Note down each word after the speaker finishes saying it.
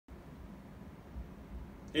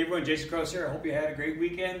Hey everyone, Jason Cross here. I hope you had a great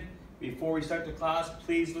weekend. Before we start the class,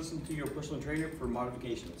 please listen to your personal trainer for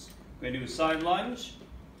modifications. I'm going to do a side lunge.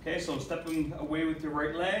 Okay, so I'm stepping away with your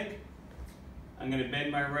right leg. I'm going to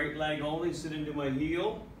bend my right leg only, sit into my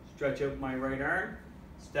heel, stretch out my right arm,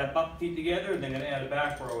 step up, feet together, and then I'm going to add a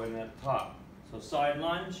back row in at the top. So side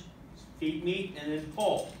lunge, feet meet, and then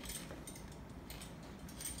pull.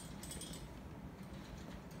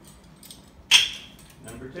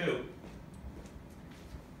 Number 2.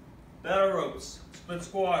 Battle ropes, split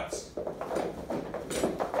squats.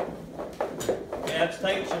 Abs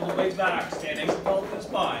tight, shoulder blades back. Stand nice and tall to the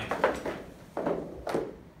spine.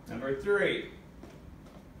 Number 3.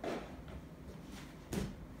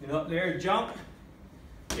 Get up there, jump.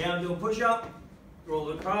 Down to a push up. Roll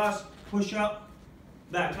it across, push up,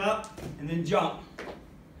 back up, and then jump.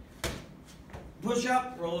 Push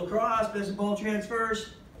up, roll across, best ball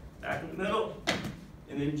transfers, back in the middle,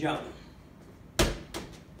 and then jump.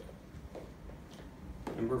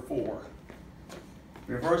 Number 4.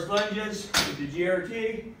 Reverse lunges with the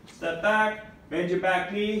GRT. Step back, bend your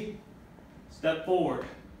back knee, step forward.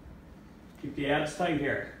 Keep the abs tight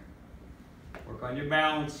here. Work on your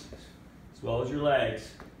balance as well as your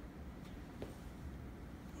legs.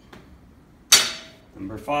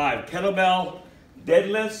 Number 5, kettlebell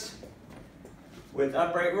deadlifts with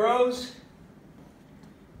upright rows.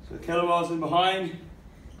 So the kettlebell's in behind.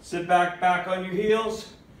 Sit back on your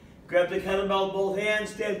heels. Grab the kettlebell with both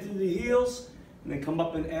hands, stand through the heels, and then come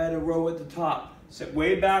up and add a row at the top. Sit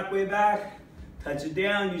way back, touch it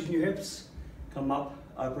down using your hips, come up,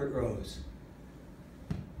 upright rows.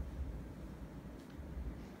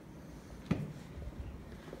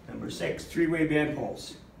 Number 6, 3-way band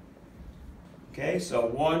pulls. Okay, so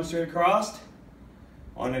 1 straight across,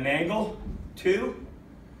 on an angle, 2,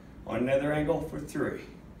 on another angle for 3. If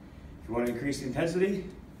you want to increase the intensity,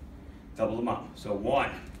 double them up. So 1,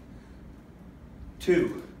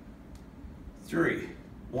 2, 3.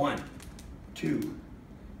 1, 2,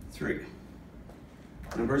 3.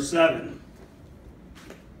 Number 7.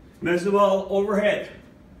 Metabolic overhead.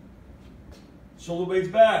 Shoulder blades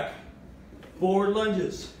back. Forward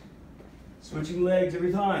lunges. Switching legs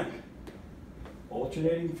every time.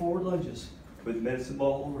 Alternating forward lunges with medicine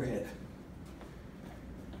ball overhead.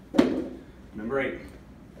 Number 8.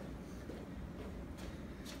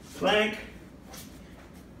 Plank.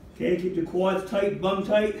 Okay, keep the quads tight, bum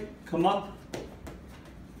tight. Come up.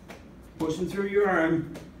 Push them through your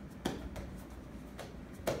arm.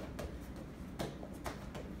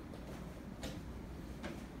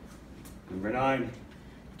 Number 9.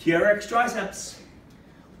 TRX triceps.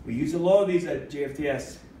 We use a lot of these at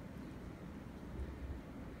JFTS.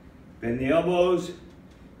 Bend the elbows,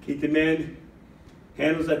 keep them in,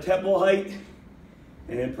 handles at temple height,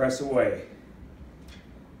 and then press away.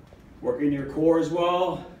 Working your core as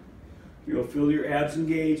well. You'll feel your abs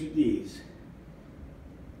engage with these.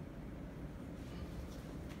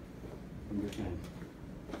 Number 10.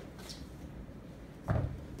 So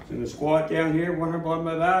I'm going to squat down here, one arm on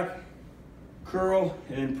my back, curl,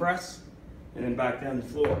 and then press, and then back down the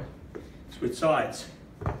floor. Switch sides.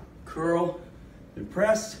 Curl, then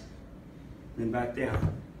press, and then back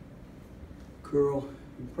down. Curl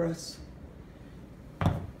and press.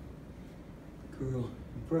 Curl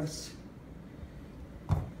and press.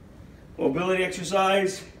 Mobility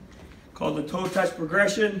exercise called the toe touch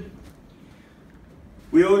progression.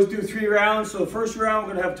 We always do 3 rounds. So the first round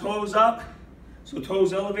we're going to have toes up. So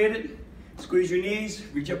toes elevated. Squeeze your knees,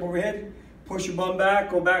 reach up overhead, push your bum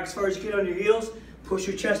back, go back as far as you can on your heels, push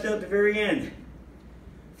your chest out at the very end.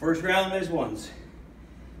 First round is ones.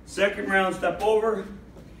 Second round, step over,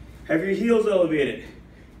 have your heels elevated.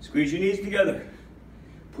 Squeeze your knees together.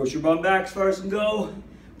 Push your bum back as far as you can go,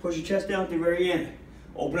 push your chest down at the very end.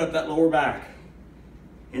 Open up that lower back.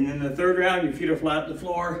 And then the third round, your feet are flat on the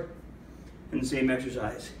floor, and the same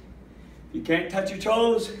exercise. If you can't touch your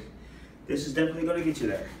toes, this is definitely going to get you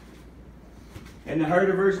there. And the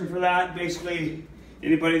harder version for that, basically,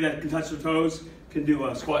 anybody that can touch their toes can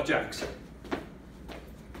do squat jacks.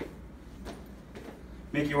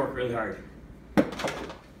 Make you work really hard.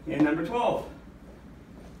 And number 12,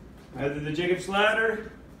 either the Jacob's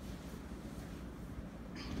ladder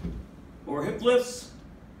or hip lifts.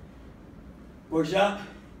 Push up,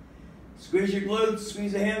 squeeze your glutes,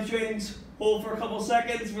 squeeze the hamstrings, hold for a couple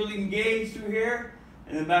seconds, really engage through here,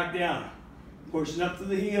 and then back down. Pushing up to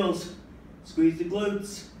the heels, squeeze the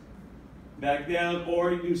glutes, back down,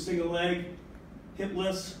 or you do single leg hip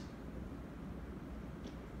lifts.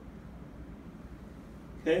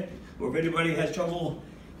 Okay, or if anybody has trouble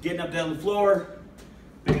getting up down the floor,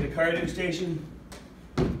 pick a cardio station,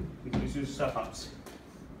 you can do step ups.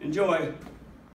 Enjoy.